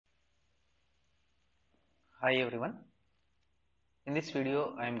Hi everyone. In this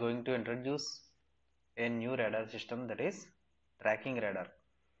video I am going to introduce a new radar system, that is tracking radar.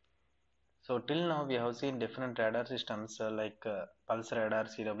 So till now we have seen different radar systems like pulse radar,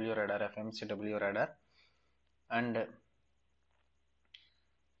 CW radar, FMCW radar, and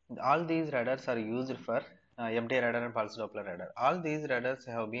all these radars are used for MT radar and pulse Doppler radar. All these radars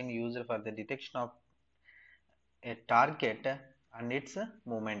have been used for the detection of a target and its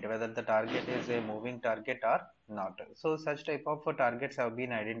movement, whether the target is a moving target or not. So such type of targets have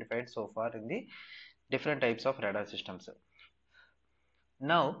been identified so far in the different types of radar systems.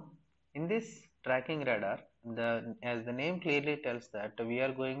 Now in this tracking radar, as the name clearly tells, that we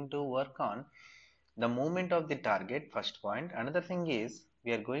are going to work on the movement of the target, first point. Another thing is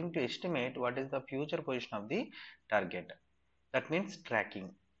we are going to estimate what is the future position of the target, that means tracking.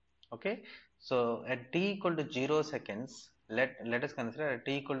 Okay, so at t equal to 0 seconds, let us consider at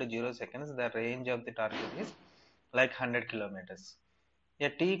t equal to 0 seconds the range of the target is like 100 kilometers.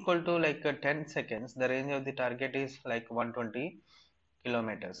 At t equal to like 10 seconds the range of the target is like 120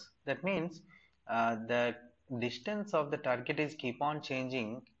 kilometers. That means the distance of the target is keep on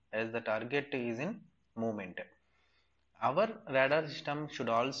changing as the target is in movement. Our radar system should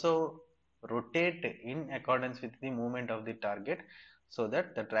also rotate in accordance with the movement of the target so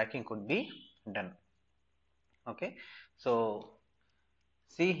that the tracking could be done. Okay, so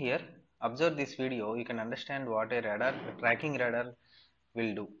see here, observe this video, you can understand what a tracking radar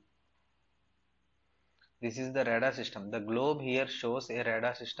will do. This is the radar system. The globe here shows a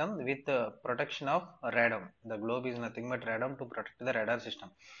radar system with protection of radome. The globe is nothing but radome to protect the radar system,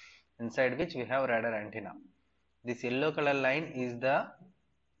 inside which we have radar antenna. This yellow color line is the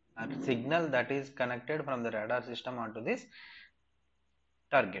signal that is connected from the radar system onto this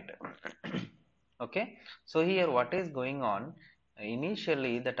target. Okay, so here what is going on?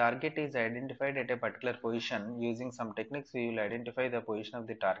 Initially the target is identified at a particular position. Using some techniques we will identify the position of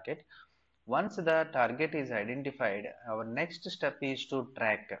the target. Once the target is identified, our next step is to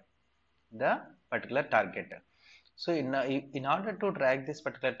track the particular target. So in order to track this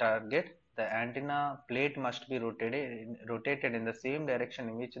particular target, the antenna plate must be rotated in the same direction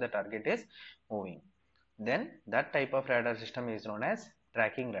in which the target is moving. Then that type of radar system is known as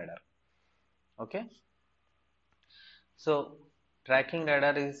tracking radar. Okay, so tracking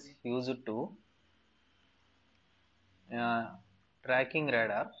radar is used to tracking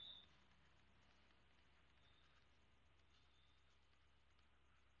radar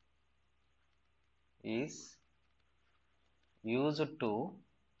is used to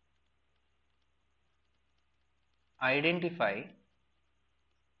identify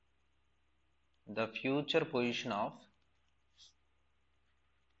the future position of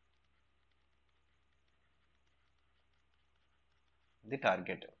the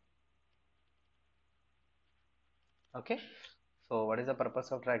target. Okay, so what is the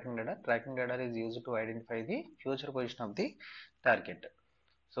purpose of tracking radar? Tracking radar is used to identify the future position of the target.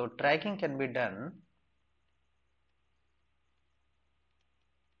 So tracking can be done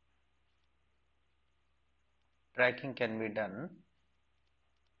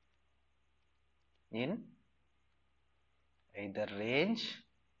in either range,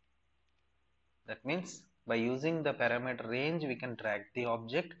 that means by using the parameter range we can track the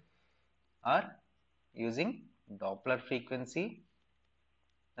object, or using Doppler frequency,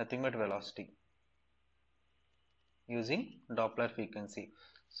 nothing but velocity, using Doppler frequency.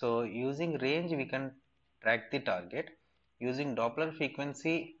 So using range we can track the target, using Doppler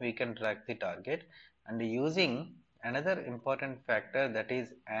frequency we can track the target, and using another important factor, that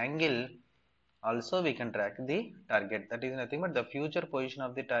is angle, also we can track the target. That is nothing but the future position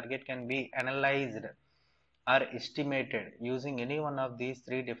of the target can be analyzed or estimated using any one of these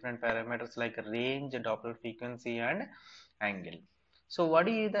three different parameters like range, Doppler frequency and angle. So what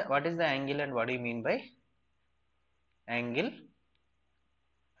is the angle and what do you mean by angle?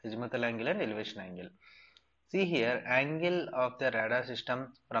 Azimuthal angle and elevation angle. See here, angle of the radar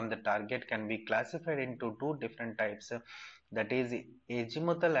system from the target can be classified into two different types, that is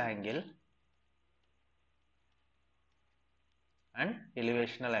azimuthal angle and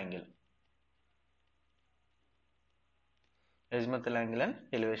elevational angle. Azimuthal angle and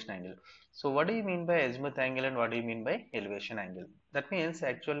elevation angle. So what do you mean by azimuth angle and what do you mean by elevation angle? That means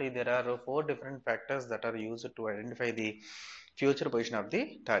actually there are four different factors that are used to identify the future position of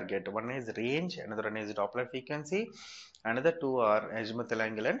the target. One is range, another one is Doppler frequency, another two are azimuthal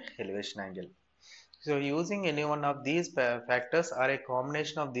angle and elevation angle. So using any one of these factors or a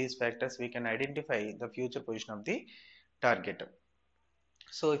combination of these factors, we can identify the future position of the target.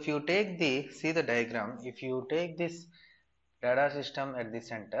 So if you take see the diagram, if you take this radar system at the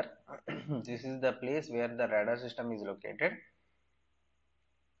center. This is the place where the radar system is located.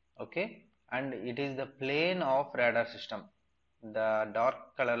 Okay, and it is the plane of radar system. The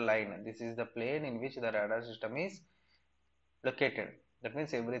dark color line, this is the plane in which the radar system is located. That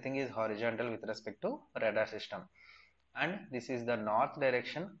means everything is horizontal with respect to radar system. And this is the north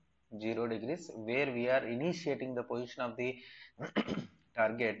direction, 0 degrees, where we are initiating the position of the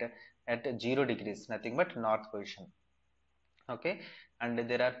target at 0 degrees, nothing but north position. Okay, and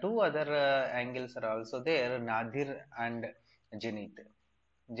there are two other angles are also there, nadir and zenith.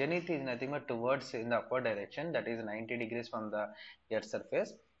 Zenith is nothing but towards in the upward direction, that is 90 degrees from the earth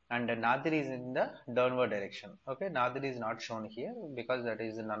surface, and nadir is in the downward direction. Okay, nadir is not shown here because that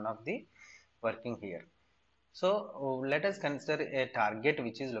is none of the working here. So let us consider a target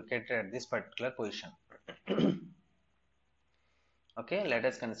which is located at this particular position. Okay, let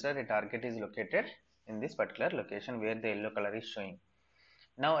us consider a target is located in this particular location where the yellow color is showing.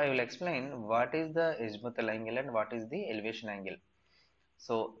 Now I will explain what is the azimuthal angle and what is the elevation angle.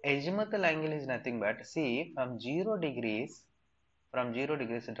 So azimuthal angle is nothing but, see, from 0 degrees,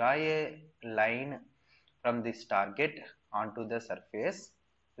 draw a line from this target onto the surface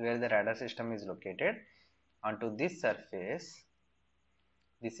where the radar system is located, onto this surface.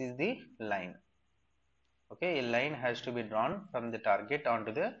 This is the line. Okay, a line has to be drawn from the target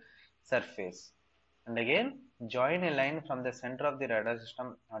onto the surface, and again join a line from the center of the radar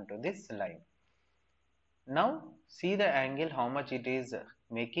system onto this line. Now see the angle, how much it is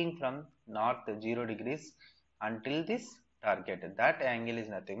making from north 0 degrees until this target. That angle is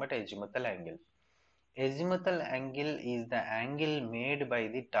nothing but azimuthal angle. Azimuthal angle is the angle made by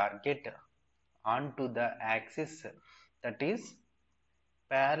the target onto the axis that is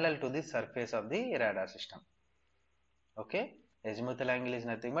parallel to the surface of the radar system. Okay, azimuthal angle is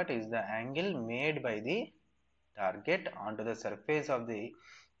nothing but is the angle made by the target onto the surface of the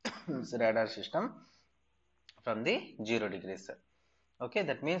radar system from the 0 degrees. Okay,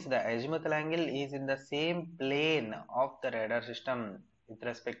 that means the azimuthal angle is in the same plane of the radar system with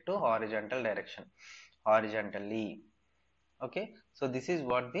respect to horizontal direction, horizontally. Okay, so this is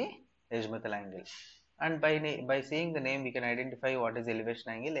what the azimuthal angle. And by seeing the name we can identify what is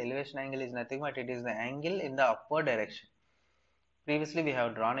elevation angle. Elevation angle is nothing but it is the angle in the upward direction. Previously we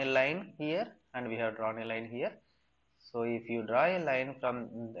have drawn a line here and we have drawn a line here. So if you draw a line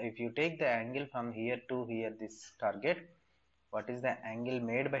from, if you take the angle from here to here, this target, what is the angle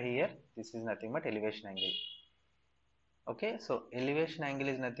made by here? This is nothing but elevation angle. Okay, so elevation angle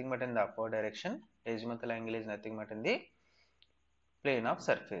is nothing but in the upward direction, azimuthal angle is nothing but in the plane of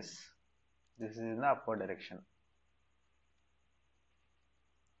surface. This is in the upward direction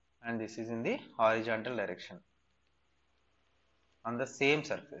and this is in the horizontal direction on the same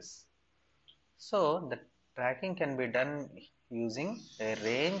surface. So the tracking can be done using a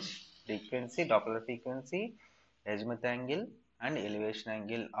range, frequency, Doppler frequency, azimuth angle and elevation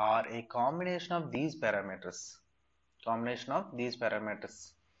angle, or a combination of these parameters. Combination of these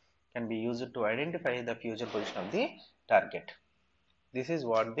parameters can be used to identify the future position of the target. This is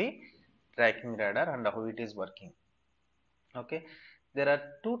what the tracking radar and how it is working. Okay, there are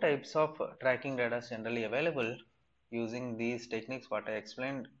two types of tracking radars generally available using these techniques what I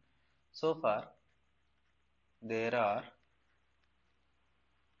explained so far. There are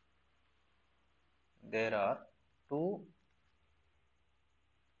two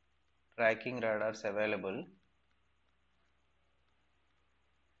tracking radars available.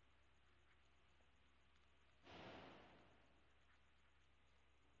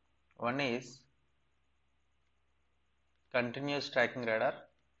 One is continuous tracking radar,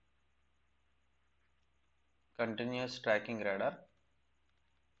 and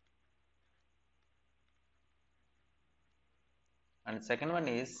second one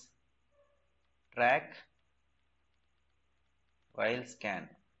is track while scan.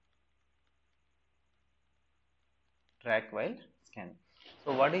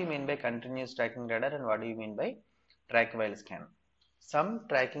 So what do you mean by continuous tracking radar and what do you mean by track while scan? Some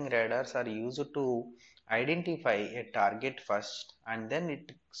tracking radars are used to identify a target first and then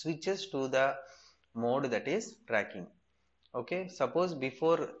it switches to the mode that is tracking. Okay, suppose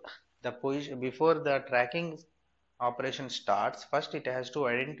before the tracking operation starts, first it has to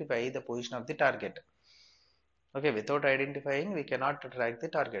identify the position of the target. Okay, without identifying we cannot track the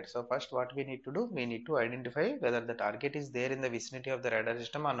target. So first what we need to do, we need to identify whether the target is there in the vicinity of the radar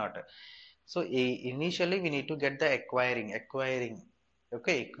system or not. So initially we need to get the acquiring.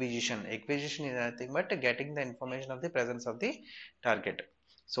 Okay, acquisition is nothing but getting the information of the presence of the target.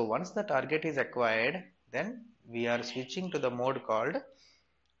 So once the target is acquired, then we are switching to the mode called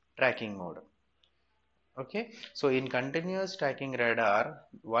tracking mode. Okay, so in continuous tracking radar,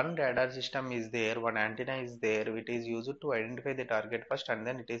 one radar system is there, one antenna is there. It is used to identify the target first, and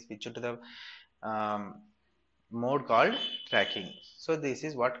then it is switched to the um, mode called tracking. So this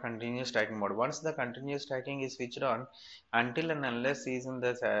is what continuous tracking mode. Once the continuous tracking is switched on, until and unless is in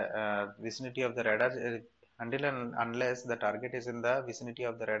the vicinity of the radar, until and unless the target is in the vicinity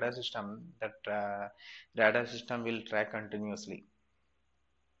of the radar system, that radar system will track continuously.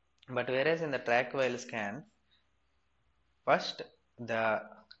 But whereas in the track while scan, first the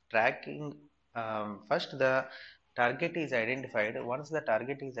tracking, first the target is identified. Once the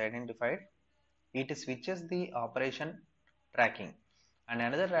target is identified, it switches the operation tracking, and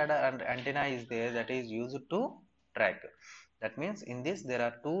another radar and antenna is there that is used to track. That means in this there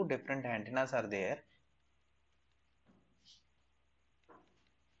are two different antennas are there.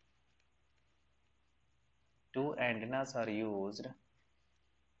 Two antennas are used.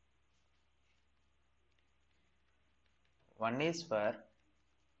 One is for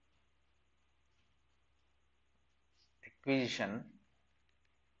acquisition,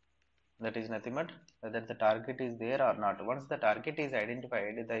 that is nothing but whether the target is there or not. Once the target is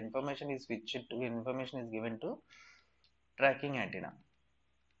identified, the information is switched to, information is given to tracking antenna.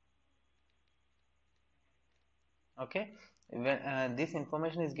 Okay, when this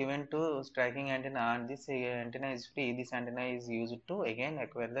information is given to tracking antenna and this antenna is free, this antenna is used to again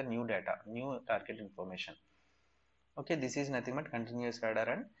acquire the new data, new target information. Okay, this is nothing but continuous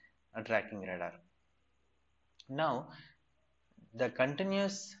radar and tracking radar. Now the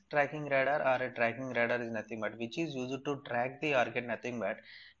continuous tracking radar or a tracking radar is nothing but which is used to track the target, nothing but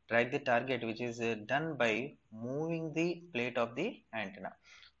track the target, which is done by moving the plate of the antenna.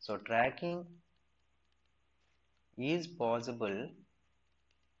 So tracking is possible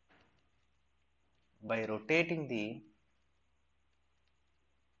by rotating the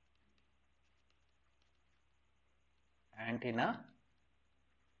antenna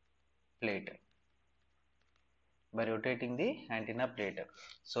plate, by rotating the antenna plate.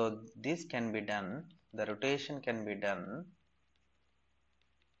 So this can be done, the rotation can be done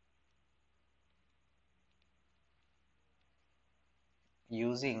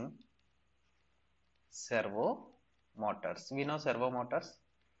using servo motors. We know servo motors.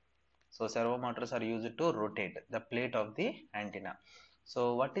 So servo motors are used to rotate the plate of the antenna.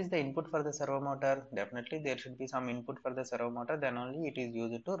 So what is the input for the servo motor? Definitely there should be some input for the servo motor, then only it is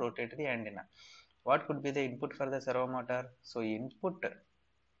used to rotate the antenna. What could be the input for the servo motor? So input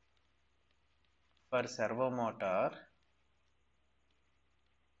for servo motor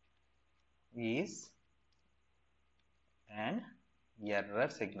is an error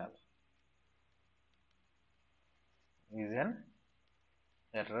signal, is an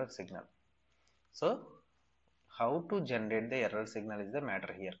error signal. So how to generate the error signal is the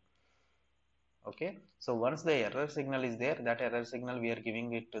matter here. Okay, so once the error signal is there, that error signal we are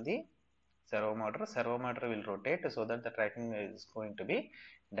giving it to the servo motor. Servo motor will rotate so that the tracking is going to be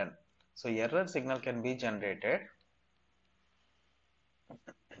done. So error signal can be generated.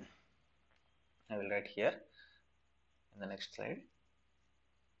 I will write here in the next slide.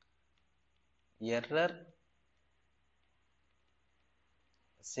 Error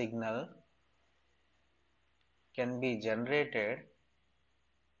signal can be generated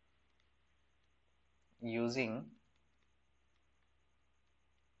using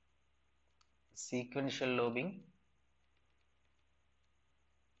sequential lobing,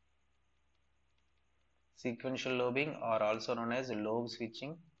 or also known as lobe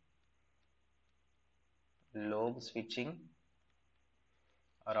switching,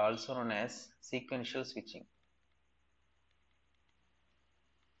 or also known as sequential switching.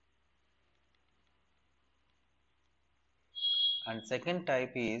 And second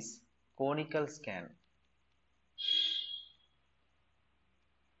type is conical scan.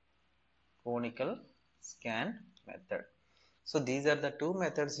 Conical scan method. So these are the two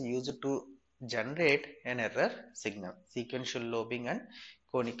methods used to generate an error signal: sequential lobing and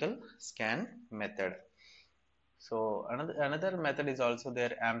conical scan method. So another method is also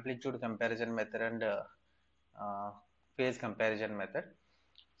there: amplitude comparison method and phase comparison method.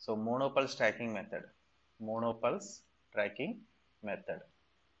 So monopulse tracking method, monopulse tracking method,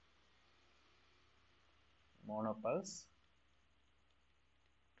 monopulse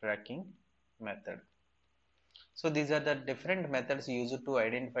tracking method. So these are the different methods used to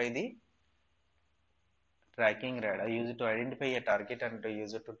identify the tracking radar, used to identify a target and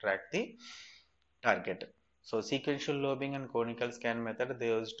used to track the target. So sequential lobing and conical scan method,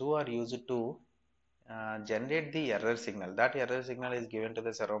 those two are used to generate the error signal. That error signal is given to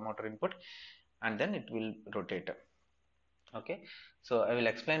the servo motor input and then it will rotate. Okay, so I will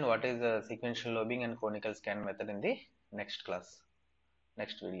explain what is the sequential lobing and conical scan method in the next class,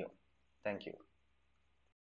 next video. Thank you.